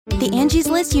The Angie's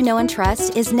List you know and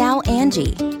trust is now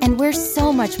Angie, and we're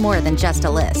so much more than just a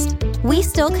list. We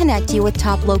still connect you with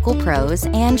top local pros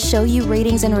and show you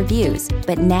ratings and reviews,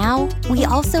 but now we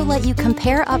also let you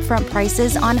compare upfront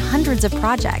prices on hundreds of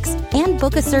projects and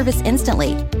book a service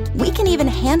instantly. We can even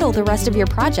handle the rest of your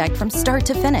project from start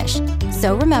to finish.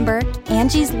 So remember,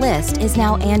 Angie's List is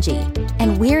now Angie,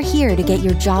 and we're here to get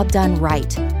your job done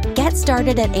right. Get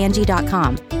started at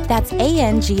Angie.com. That's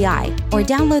ANGI, or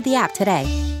download the app today.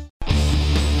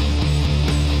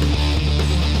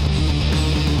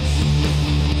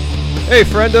 Hey,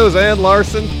 friendos and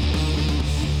Larson.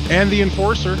 And the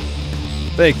Enforcer.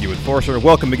 Thank you, Enforcer.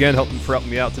 Welcome again for helping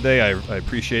me out today. I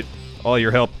appreciate all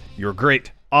your help. You were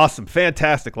great, awesome,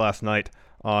 fantastic last night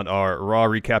on our Raw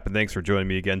recap, and thanks for joining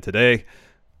me again today.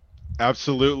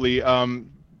 Absolutely.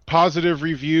 Positive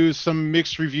reviews, some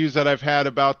mixed reviews that I've had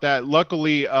about that.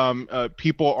 Luckily,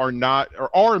 people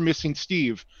are missing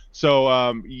Steve.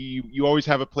 So you always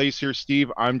have a place here, Steve.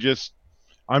 I'm just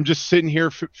sitting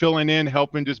here filling in,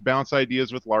 helping just bounce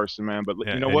ideas with Larson, man. But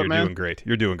you know what, man? You're doing great.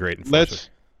 You're doing great.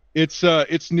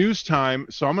 It's news time,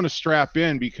 so I'm going to strap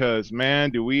in because,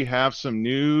 man, do we have some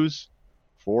news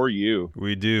for you.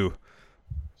 We do.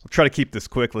 We'll try to keep this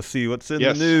quick. Let's see what's in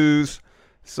the news.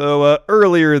 So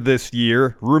earlier this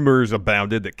year, rumors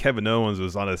abounded that Kevin Owens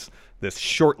was on this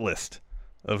short list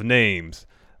of names,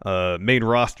 main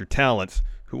roster talents,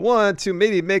 who wanted to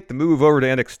maybe make the move over to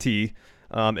NXT.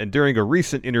 And during a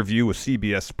recent interview with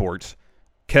CBS Sports,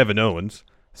 Kevin Owens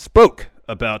spoke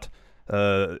about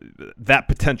that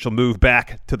potential move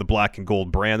back to the black and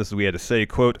gold brand. This is what we had to say,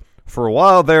 quote, "For a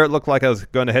while there, it looked like I was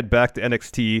going to head back to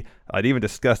NXT. I'd even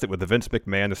discussed it with Vince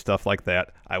McMahon and stuff like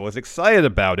that. I was excited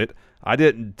about it. I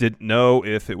didn't know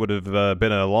if it would have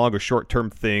been a long or short-term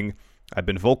thing. I've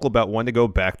been vocal about wanting to go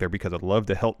back there because I'd love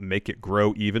to help make it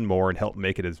grow even more and help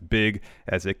make it as big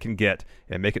as it can get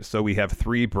and make it so we have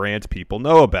 3 brands people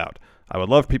know about. I would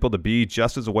love people to be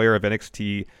just as aware of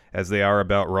NXT as they are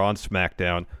about Raw and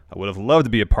SmackDown. I would have loved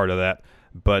to be a part of that,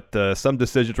 but some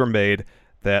decisions were made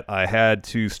that I had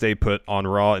to stay put on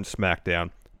Raw and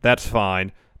SmackDown. That's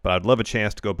fine, but I'd love a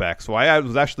chance to go back." So I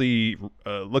was actually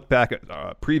looked back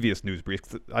at previous news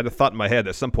briefs. I'd have thought in my head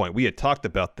at some point we had talked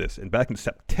about this, and back in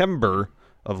September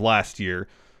of last year,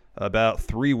 about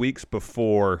 3 weeks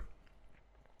before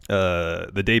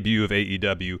the debut of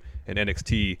AEW and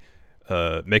NXT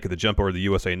making the jump over to the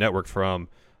USA Network from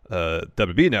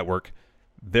WWE Network,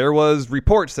 there was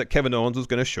reports that Kevin Owens was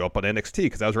going to show up on NXT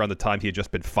because that was around the time he had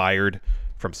just been fired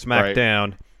from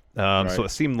SmackDown. Right. So it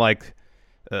seemed like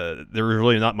there was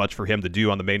really not much for him to do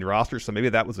on the main roster, so maybe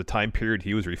that was the time period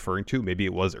he was referring to. Maybe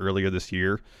it was earlier this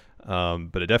year,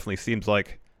 but it definitely seems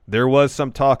like there was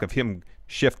some talk of him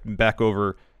shifting back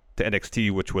over to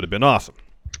NXT, which would have been awesome.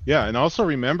 Yeah, and also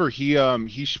remember he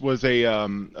was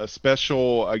a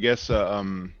special, I guess,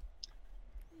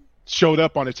 showed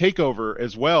up on a takeover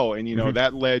as well, and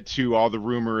that led to all the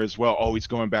rumor as well. Oh, he's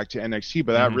going back to NXT,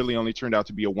 but that really only turned out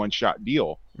to be a one-shot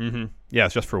deal. Yeah,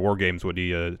 it's just for War Games when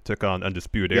he took on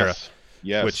Undisputed Era.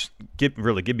 Yes. Which give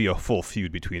me a full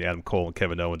feud between Adam Cole and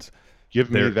Kevin Owens. Give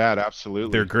me that,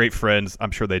 absolutely. They're great friends.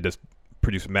 I'm sure they just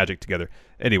produce magic together.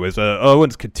 Anyways,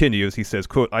 Owens continues. He says,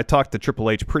 quote, "I talk to Triple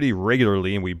H pretty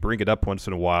regularly, and we bring it up once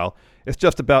in a while. It's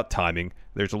just about timing.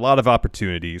 There's a lot of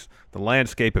opportunities. The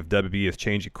landscape of WWE is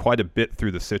changing quite a bit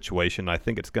through the situation. I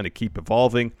think it's going to keep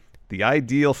evolving. The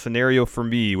ideal scenario for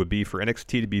me would be for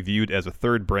NXT to be viewed as a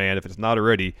third brand. If it's not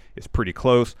already, it's pretty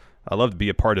close. I love to be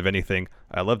a part of anything.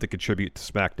 I love to contribute to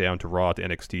SmackDown, to Raw, to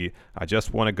NXT. I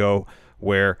just want to go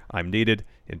where I'm needed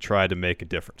and try to make a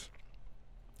difference."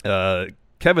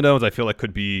 Kevin Owens, I feel like,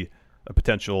 could be a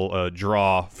potential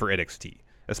draw for NXT,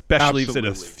 especially in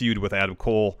a feud with Adam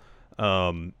Cole.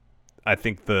 I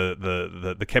think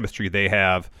the chemistry they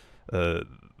have,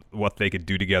 what they could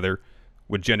do together,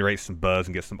 would generate some buzz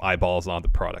and get some eyeballs on the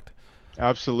product.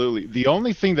 Absolutely. The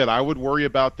only thing that I would worry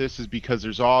about this is because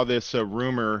there's all this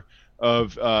rumor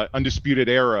of Undisputed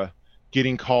Era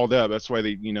getting called up. That's why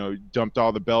they, dumped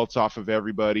all the belts off of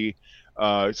everybody.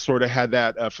 Sort of had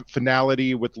that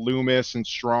finality with Loomis and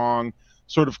Strong,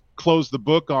 sort of closed the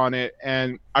book on it.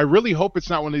 And I really hope it's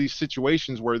not one of these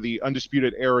situations where the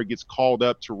Undisputed Era gets called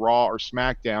up to Raw or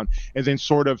SmackDown, and then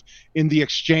sort of in the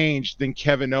exchange, then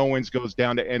Kevin Owens goes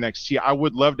down to NXT. I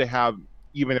would love to have,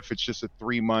 even if it's just a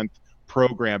 3-month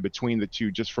program between the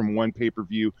two, just from one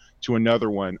pay-per-view to another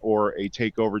one, or a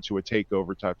takeover to a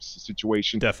takeover type of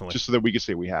situation. Definitely. Just so that we could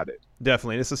say we had it.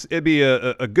 Definitely. It'd be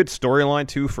a good storyline,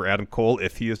 too, for Adam Cole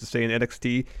if he is to stay in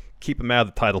NXT. Keep him out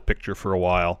of the title picture for a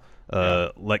while.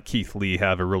 Let Keith Lee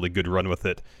have a really good run with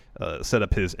it. Set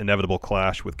up his inevitable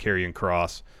clash with Karrion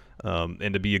Kross.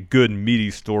 and to be a good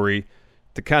meaty story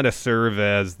to kind of serve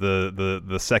as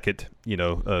the second,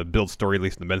 build story, at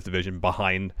least in the men's division,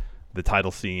 behind the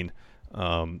title scene.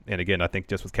 And again, I think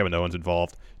just with Kevin Owens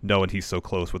involved, knowing he's so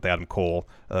close with Adam Cole,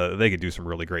 they could do some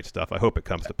really great stuff. I hope it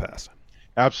comes to pass.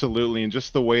 Absolutely. And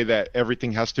just the way that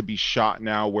everything has to be shot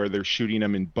now, where they're shooting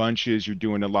them in bunches, you're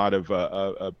doing a lot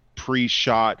of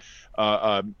pre-shot,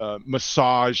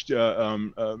 massaged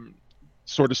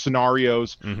sort of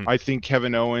scenarios. Mm-hmm. I think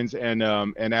Kevin Owens and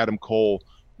Adam Cole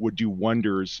would do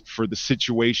wonders for the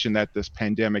situation that this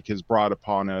pandemic has brought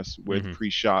upon us with mm-hmm.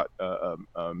 pre-shot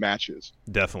matches.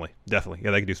 Definitely.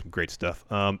 Yeah, they can do some great stuff.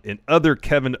 In other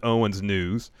Kevin Owens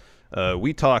news,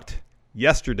 we talked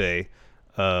yesterday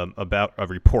about a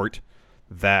report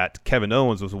that Kevin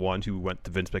Owens was the one who went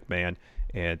to Vince McMahon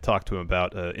and talked to him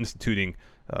about instituting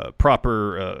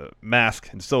proper mask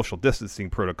and social distancing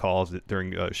protocols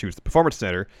during shoots at the Performance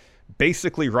Center.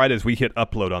 Basically, right as we hit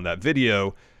upload on that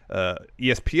video,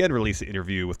 ESPN released an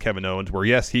interview with Kevin Owens where,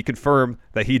 yes, he confirmed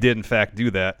that he did in fact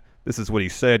do that. This is what he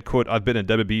said, quote, "I've been in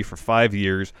WWE for 5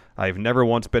 years. I've never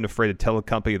once been afraid to tell a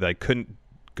company that I couldn't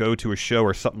go to a show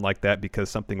or something like that because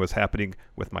something was happening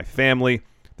with my family.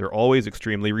 They're always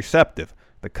extremely receptive.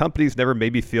 The companies never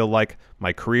made me feel like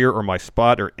my career or my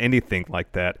spot or anything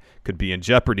like that could be in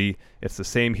jeopardy. It's the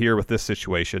same here with this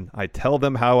situation. I tell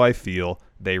them how I feel.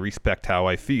 They respect how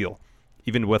I feel.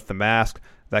 Even with the mask,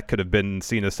 that could have been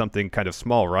seen as something kind of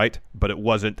small, right? But it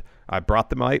wasn't. I brought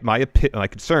them my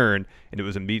concern, and it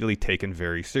was immediately taken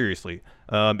very seriously."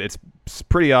 It's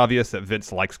pretty obvious that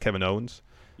Vince likes Kevin Owens.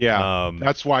 Yeah,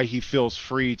 that's why he feels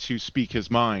free to speak his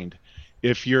mind.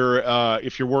 If you're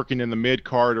working in the mid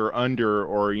card or under,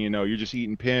 or you're just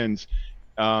eating pins,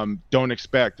 don't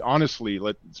expect. Honestly,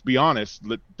 let's be honest.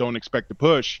 Don't expect to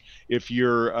push if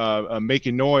you're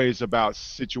making noise about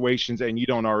situations and you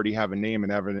don't already have a name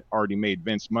and haven't already made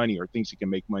Vince money or thinks he can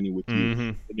make money with you mm-hmm.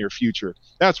 in the near future.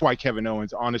 That's why Kevin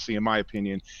Owens, honestly, in my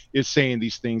opinion, is saying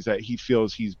these things that he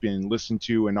feels he's been listened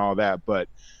to and all that. But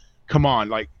come on,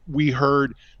 like we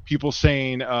heard people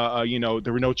saying, there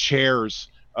were no chairs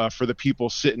for the people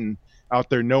sitting out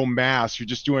there, no masks. You're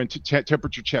just doing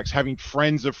temperature checks, having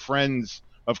friends of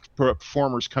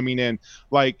performers coming in.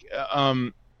 Like,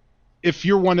 if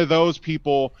you're one of those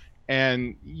people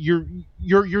and your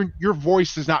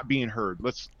voice is not being heard,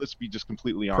 let's be just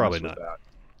completely honest. Probably with not. that.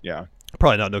 Yeah.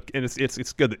 Probably not. No, and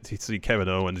it's good to see Kevin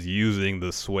Owens using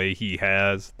the sway he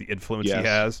has, the influence he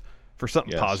has, for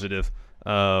something positive.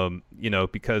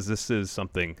 Because this is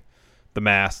something, the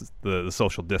masks, the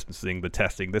social distancing, the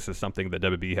testing, this is something that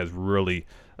WWE has really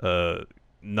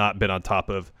not been on top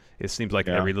of. It seems like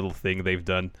every little thing they've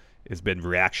done has been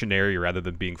reactionary rather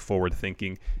than being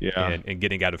forward-thinking and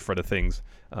getting out in front of things.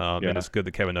 And it's good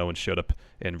that Kevin Owens showed up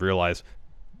and realized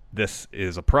this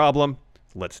is a problem.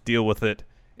 Let's deal with it.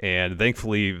 And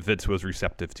thankfully, Vince was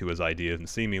receptive to his ideas, and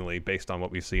seemingly, based on what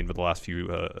we've seen for the last few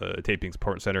tapings,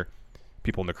 Performance Center,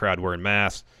 people in the crowd wearing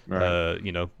masks, right.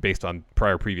 Based on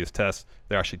previous tests,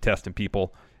 they're actually testing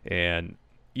people. And,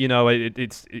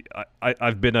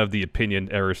 I've been of the opinion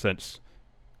ever since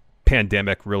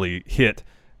pandemic really hit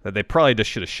that they probably just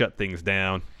should have shut things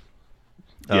down.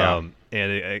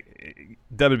 WWE's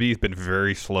been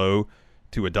very slow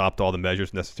to adopt all the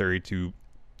measures necessary to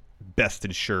best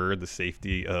ensure the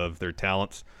safety of their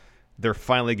talents. They're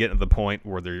finally getting to the point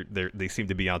where they seem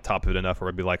to be on top of it enough where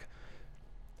I'd be like,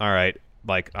 all right,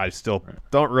 like I still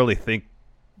don't really think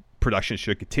production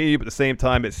should continue, but at the same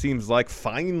time, it seems like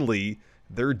finally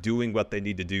they're doing what they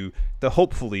need to do to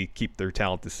hopefully keep their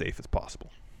talent as safe as possible.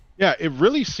 Yeah, it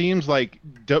really seems like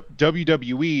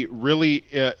WWE really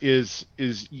is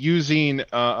using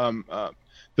the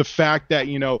fact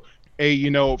that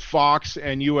Fox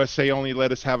and USA only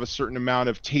let us have a certain amount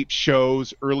of taped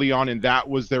shows early on, and that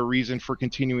was their reason for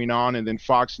continuing on. And then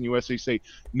Fox and USA say,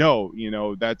 no,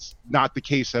 that's not the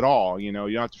case at all. You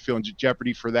don't have to feel in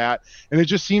jeopardy for that. And it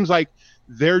just seems like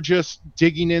they're just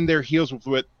digging in their heels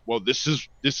with, well, this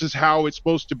is how it's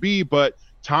supposed to be, but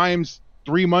times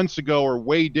 3 months ago are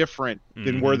way different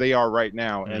than where they are right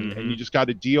now. And you just got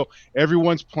to deal.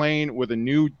 Everyone's playing with a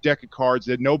new deck of cards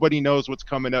that nobody knows what's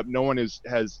coming up. No one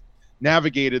has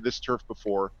navigated this turf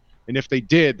before. And if they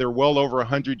did, they're well over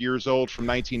 100 years old from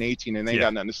 1918 and they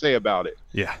got nothing to say about it.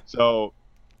 Yeah. So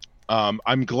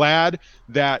I'm glad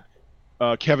that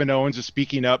Kevin Owens is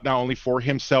speaking up, not only for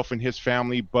himself and his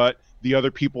family, but the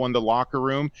other people in the locker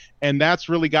room. And that's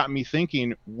really got me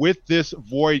thinking with this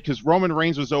void, because Roman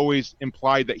Reigns was always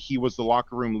implied that he was the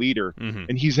locker room leader,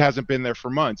 and he hasn't been there for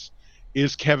months.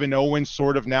 Is Kevin Owens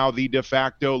sort of now the de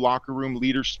facto locker room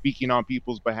leader speaking on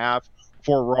people's behalf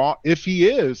for Raw? If he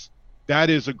is, that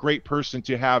is a great person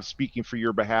to have speaking for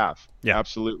your behalf. Yeah,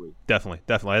 absolutely. Definitely.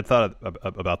 I had thought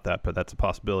about that, but that's a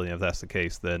possibility. If that's the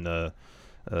case, then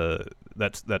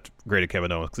that's great of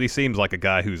Kevin Owens, because he seems like a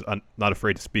guy who's not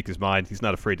afraid to speak his mind. He's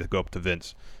not afraid to go up to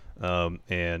Vince,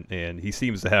 and he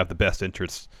seems to have the best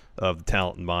interests of the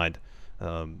talent in mind.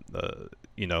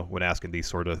 When asking these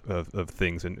sort of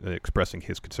things and expressing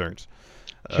his concerns.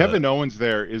 Kevin Owens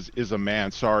there is a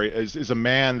man. Is a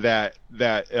man that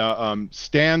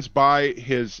stands by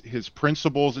his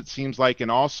principles. It seems like,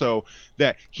 and also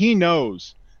that he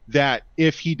knows that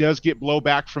if he does get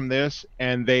blowback from this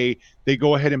and they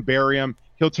go ahead and bury him,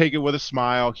 he'll take it with a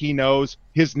smile. He knows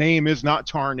his name is not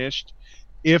tarnished.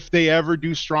 If they ever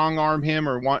do strong arm him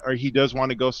or he does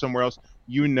want to go somewhere else,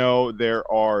 there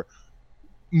are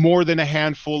more than a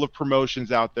handful of promotions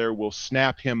out there will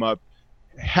snap him up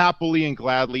happily and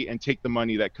gladly and take the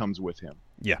money that comes with him.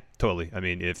 Yeah, totally. I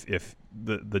mean, if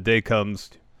the day comes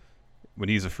when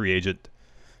he's a free agent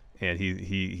and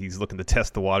he's looking to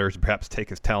test the waters and perhaps take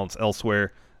his talents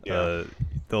elsewhere,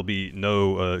 there'll be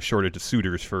no shortage of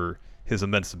suitors for his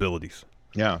immense abilities.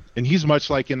 Yeah, and he's much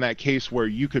like in that case where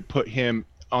you could put him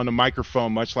on a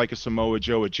microphone, much like a Samoa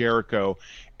Joe, a Jericho,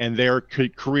 and their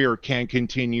career can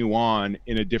continue on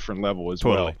in a different level as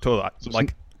well. Totally.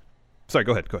 Sorry,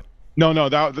 go ahead. No,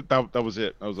 that was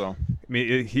it. That was all. I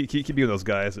mean, he could be one of those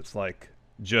guys. It's like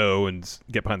Joe and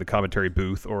get behind the commentary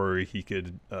booth, or he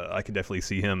could. I could definitely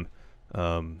see him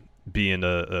being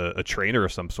a trainer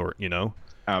of some sort.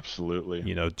 Absolutely.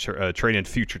 Training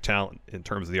future talent in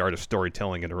terms of the art of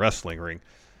storytelling in a wrestling ring.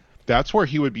 That's where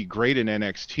he would be great in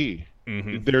NXT.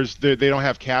 Mm-hmm. They don't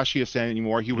have Cassius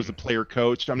anymore. He was a player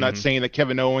coach. I'm not saying that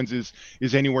Kevin Owens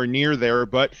is anywhere near there,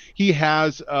 but he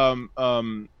has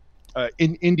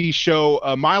indie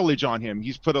show mileage on him.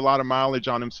 He's put a lot of mileage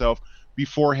on himself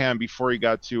beforehand before he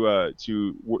got to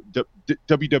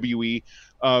WWE.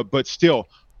 But still,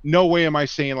 no way am I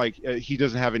saying like he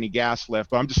doesn't have any gas left.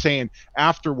 But I'm just saying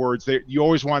afterwards, you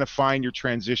always want to find your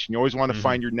transition. You always want to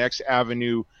find your next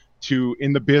avenue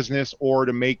in the business or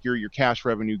to make your cash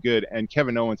revenue good. And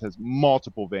Kevin Owens has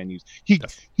multiple venues. He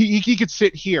could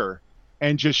sit here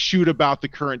and just shoot about the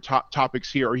current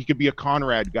topics here, or he could be a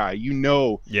Conrad guy.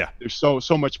 There's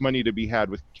so much money to be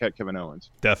had with Kevin Owens.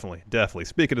 Definitely.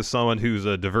 Speaking of someone who's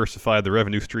diversified the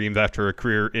revenue streams after a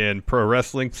career in pro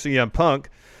wrestling, CM Punk,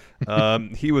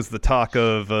 he was the talk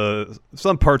of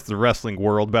some parts of the wrestling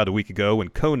world about a week ago when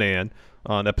Conan,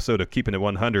 on episode of Keeping It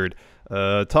 100,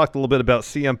 talked a little bit about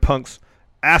CM Punk's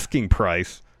asking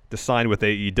price to sign with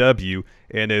AEW,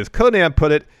 and as Conan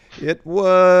put it, it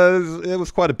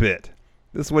was quite a bit.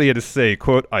 This is what he had to say,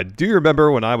 quote, "I do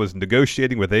remember when I was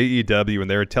negotiating with AEW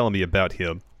and they were telling me about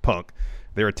him, Punk.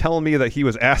 They were telling me that he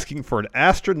was asking for an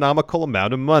astronomical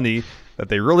amount of money, that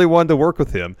they really wanted to work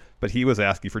with him, but he was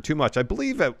asking for too much." I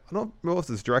believe I don't know if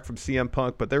this is direct from CM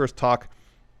Punk, but there was talk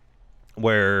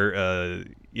where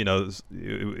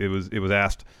it was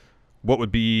asked what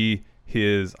would be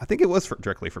his. I think it was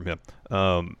directly from him.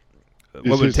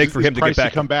 What would it take for him to get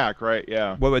back? Come back, right?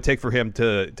 Yeah. What would it take for him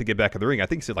to get back in the ring? I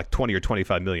think he said like $20 or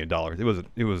 $25 million. It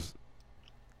was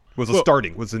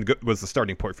the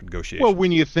starting point for negotiation. Well,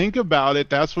 when you think about it,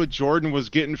 that's what Jordan was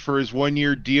getting for his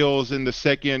 1-year deals in the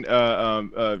second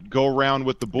go round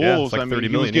with the Bulls. Like he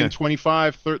was getting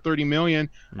 25, 30 million.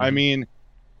 Mm-hmm. I mean,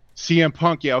 CM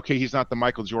Punk, he's not the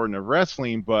Michael Jordan of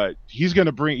wrestling, but he's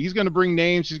gonna bring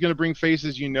names, he's gonna bring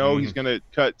faces. He's gonna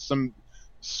cut some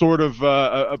sort of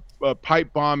a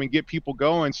pipe bomb and get people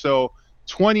going. So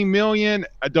 20 million,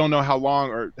 I don't know how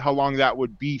long that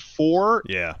would be for.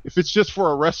 Yeah. If it's just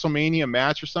for a WrestleMania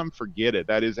match or something, forget it.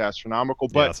 That is astronomical.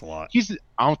 But that's a lot.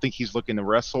 I don't think he's looking to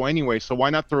wrestle anyway. So why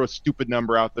not throw a stupid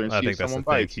number out there and see if someone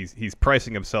bites? He's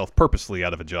pricing himself purposely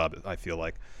out of a job, I feel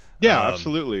like. Yeah,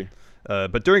 absolutely.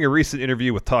 But during a recent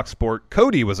interview with TalkSport,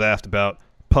 Cody was asked about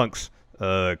Punk's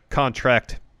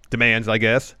contract demands, I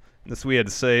guess. This is what he had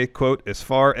to say, quote, "As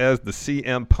far as the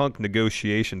CM Punk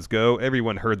negotiations go,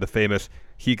 everyone heard the famous,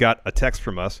 he got a text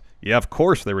from us. Yeah, of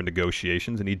course there were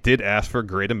negotiations, and he did ask for a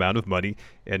great amount of money,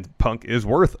 and Punk is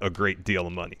worth a great deal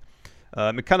of money."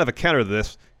 And kind of a counter to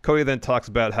this, Cody then talks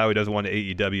about how he doesn't want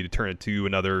AEW to turn into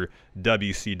another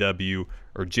WCW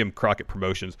or Jim Crockett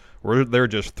Promotions, where they're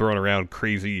just throwing around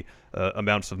crazy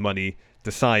amounts of money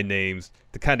to sign names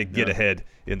to kind of get ahead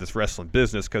in this wrestling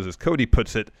business, because as Cody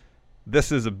puts it,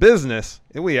 this is a business,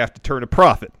 and we have to turn a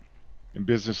profit. And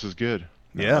business is good.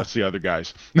 No, yeah. That's the other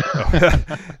guys.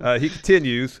 He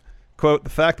continues, quote,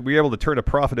 "The fact that we were able to turn a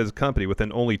profit as a company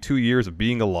within only 2 years of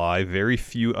being alive, very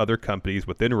few other companies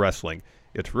within wrestling.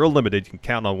 It's real limited. You can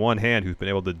count on one hand who's been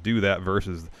able to do that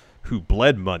versus who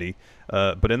bled money.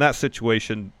 But in that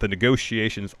situation, the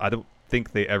negotiations, I don't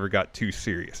think they ever got too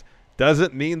serious.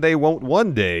 Doesn't mean they won't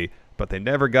one day, but they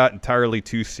never got entirely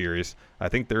too serious. I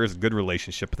think there is a good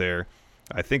relationship there.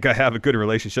 I think I have a good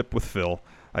relationship with Phil.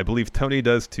 I believe Tony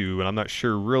does too, and I'm not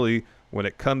sure really when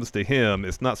it comes to him,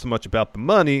 it's not so much about the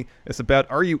money, it's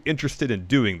about, are you interested in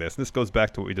doing this? And this goes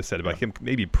back to what we just said about him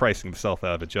maybe pricing himself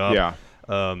out of a job. Yeah.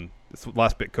 This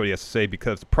last bit Cody has to say,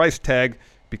 because the price tag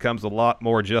becomes a lot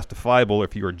more justifiable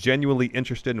if you are genuinely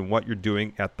interested in what you're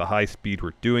doing at the high speed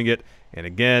we're doing it. And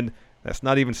again, that's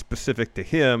not even specific to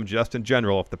him, just in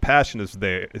general. If the passion is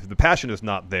there, if the passion is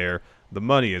not there, the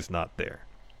money is not there.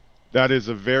 That is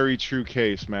a very true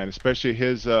case, man. Especially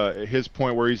his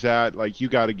point where he's at. Like, you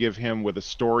got to give him with a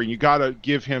story. You got to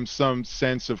give him some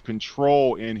sense of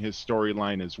control in his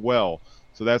storyline as well.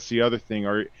 So that's the other thing.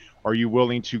 Are you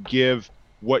willing to give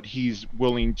what he's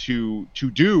willing to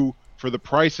do for the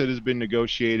price that has been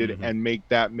negotiated and make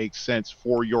that make sense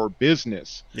for your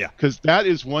business? Yeah. Because that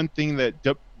is one thing that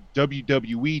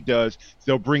WWE does.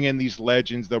 They'll bring in these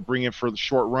legends, they'll bring in for the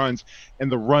short runs,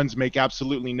 and the runs make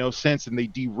absolutely no sense, and they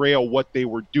derail what they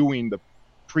were doing the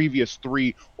previous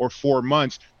 3 or 4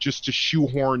 months just to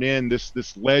shoehorn in this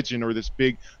legend or this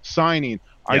big signing.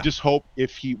 I just hope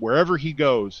wherever he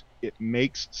goes, it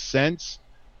makes sense,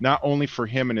 not only for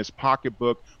him and his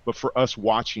pocketbook, but for us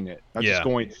watching it. Just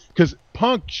going, because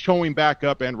Punk showing back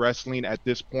up and wrestling at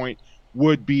this point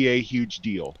would be a huge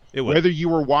deal. Whether you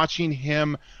were watching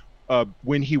him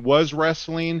when he was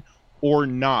wrestling or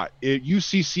not, you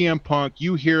see CM Punk,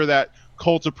 you hear that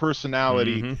cult of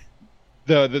personality.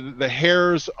 The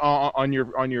hairs on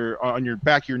your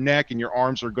back of your neck and your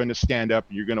arms are going to stand up,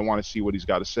 and you're going to want to see what he's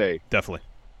got to say. Definitely.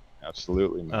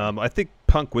 Absolutely, man. I think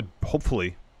Punk would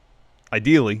hopefully,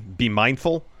 ideally, be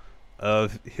mindful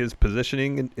of his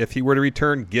positioning if he were to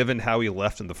return, given how he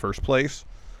left in the first place.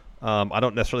 I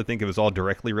don't necessarily think it was all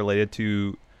directly related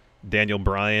to Daniel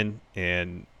Bryan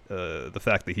and the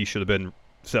fact that he should have been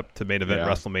set to main event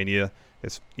WrestleMania.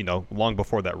 It's long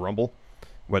before that Rumble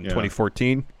went in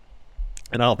 2014,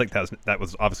 and I don't think that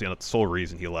was obviously not the sole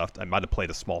reason he left. I might have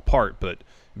played a small part, but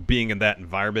being in that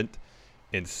environment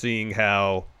and seeing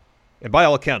how, and by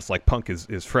all accounts, like, Punk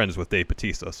is friends with Dave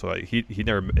Bautista, so he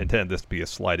never intended this to be a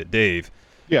slide at Dave.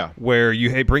 Yeah, where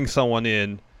you bring someone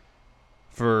in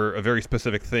for a very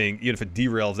specific thing, even if it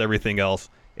derails everything else,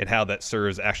 and how that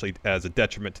serves actually as a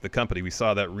detriment to the company. We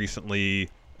saw that recently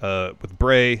with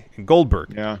Bray and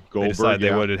Goldberg. Yeah, Goldberg. They decided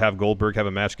they would have Goldberg have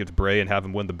a match against Bray and have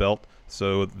him win the belt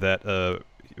so that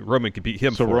Roman could beat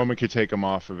him. So Roman could take him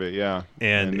off of it, yeah.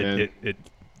 And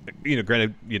it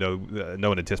granted, no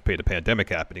one anticipated a pandemic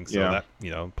happening, so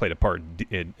that played a part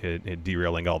in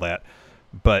derailing all that.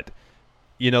 But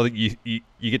you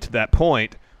get to that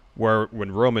point where when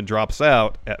Roman drops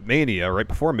out at Mania, right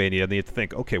before Mania, they have to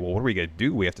think, okay, well, what are we going to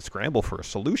do? We have to scramble for a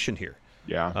solution here.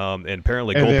 Yeah. And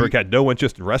apparently Goldberg had no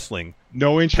interest in wrestling.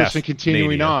 No interest in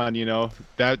continuing Mania. on,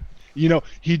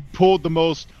 he pulled the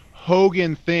most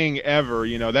Hogan thing ever.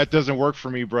 That doesn't work for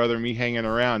me, brother, me hanging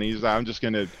around. He's like, I'm just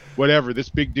going to, whatever, this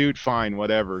big dude, fine,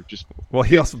 whatever. Well,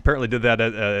 he also apparently did that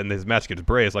in his match against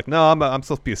Bray. It's like, no, I'm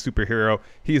supposed to be a superhero.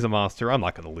 He's a monster. I'm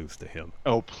not going to lose to him.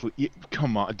 Oh, please,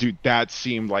 come on, dude. That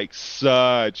seemed like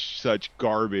such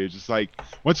garbage. It's like,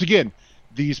 once again,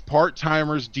 these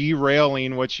part-timers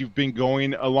derailing what you've been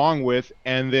going along with,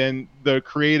 and then the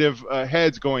creative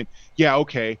heads going, yeah,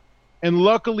 okay. And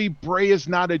luckily, Bray is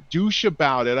not a douche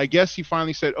about it. I guess he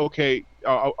finally said, okay,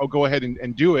 I'll go ahead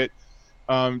and do it.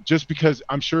 Just because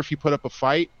I'm sure if he put up a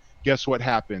fight, guess what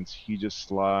happens? He just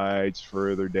slides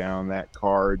further down that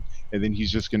card, and then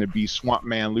he's just going to be Swamp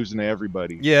Man losing to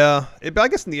everybody. Yeah, but I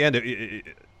guess in the end,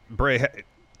 Bray,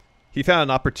 he found an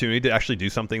opportunity to actually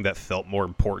do something that felt more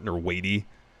important or weighty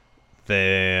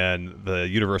than the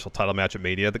Universal title match at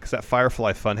Mania, because that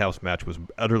Firefly Funhouse match was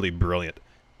utterly brilliant.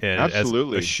 And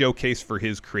absolutely, as a showcase for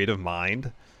his creative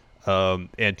mind,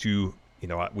 and to,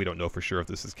 we don't know for sure if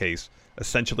this is the case,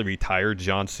 essentially retire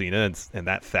John Cena in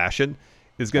that fashion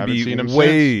is going to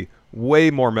be way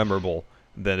more memorable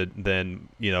than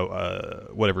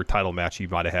whatever title match he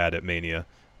might have had at Mania.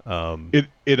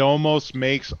 It almost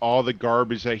makes all the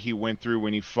garbage that he went through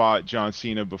when he fought John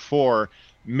Cena before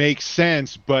make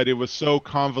sense, but it was so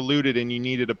convoluted, and you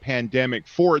needed a pandemic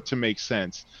for it to make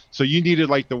sense. So you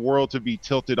needed like the world to be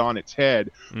tilted on its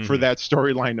head for that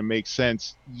storyline to make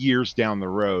sense years down the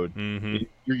road.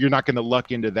 You're not going to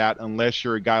luck into that unless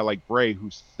you're a guy like Bray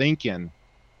who's thinking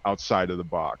outside of the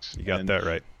box. You got that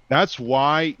right. That's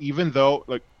why, even though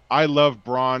I love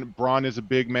Braun. Braun is a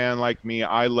big man like me.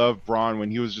 I love Braun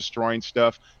when he was destroying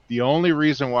stuff. The only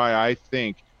reason why I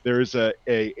think there's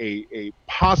a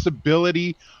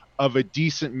possibility of a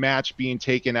decent match being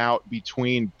taken out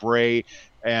between Bray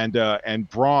and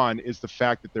Braun is the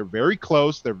fact that they're very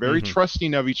close, they're very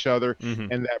trusting of each other,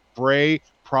 and that Bray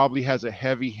probably has a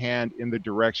heavy hand in the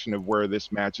direction of where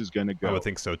this match is going to go. I would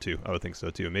think so too.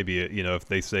 Maybe if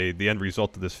they say the end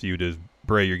result of this feud is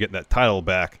Bray, you're getting that title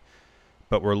back,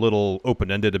 but we're a little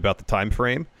open-ended about the time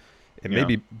frame, and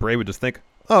maybe Bray would just think,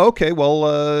 oh, okay,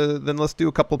 well, then let's do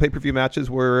a couple of pay-per-view matches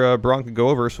where Braun can go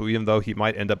over, so even though he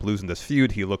might end up losing this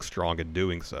feud, he looks strong in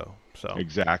doing so.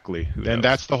 Exactly. And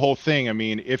that's the whole thing. I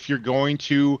mean, if you're going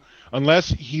to, unless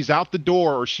he's out the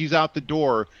door or she's out the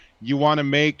door, you want to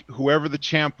make whoever the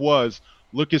champ was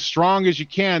look as strong as you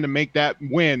can to make that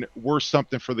win worth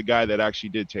something for the guy that actually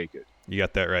did take it. You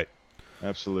got that right.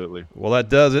 Absolutely. Well, that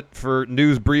does it for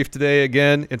News Brief today.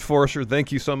 Again, Enforcer,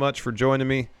 thank you so much for joining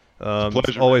me.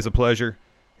 It's always a pleasure.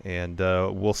 And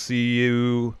we'll see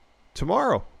you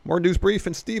tomorrow. More News Brief,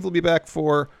 and Steve will be back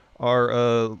for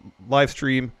our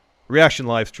reaction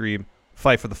live stream,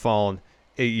 Fight for the Fallen,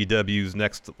 AEW's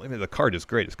next. I mean, the card is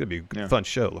great. It's going to be a fun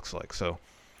show, it looks like. So,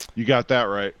 you got that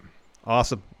right.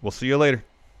 Awesome. We'll see you later.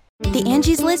 The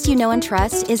Angie's List you know and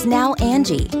trust is now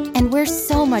Angie, and we're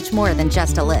so much more than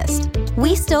just a list.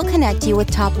 We still connect you with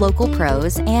top local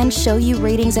pros and show you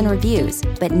ratings and reviews,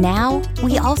 but now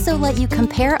we also let you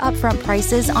compare upfront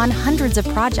prices on hundreds of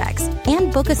projects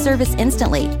and book a service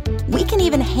instantly. We can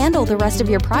even handle the rest of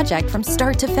your project from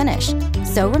start to finish.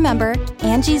 So remember,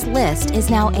 Angie's List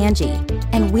is now Angie,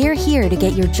 and we're here to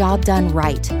get your job done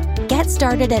right. Get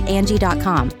started at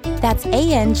Angie.com. That's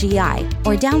ANGI,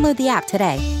 or download the app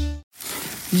today.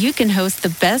 You can host the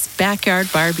best backyard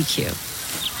barbecue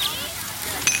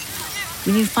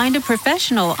when you find a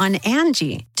professional on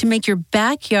Angie to make your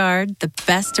backyard the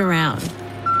best around.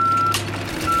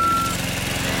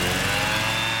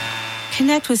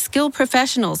 Connect with skilled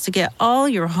professionals to get all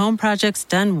your home projects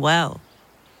done well.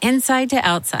 Inside to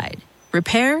outside,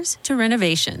 repairs to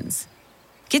renovations.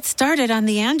 Get started on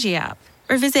the Angie app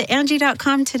or visit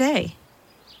Angie.com today.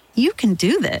 You can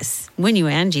do this when you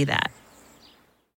Angie that.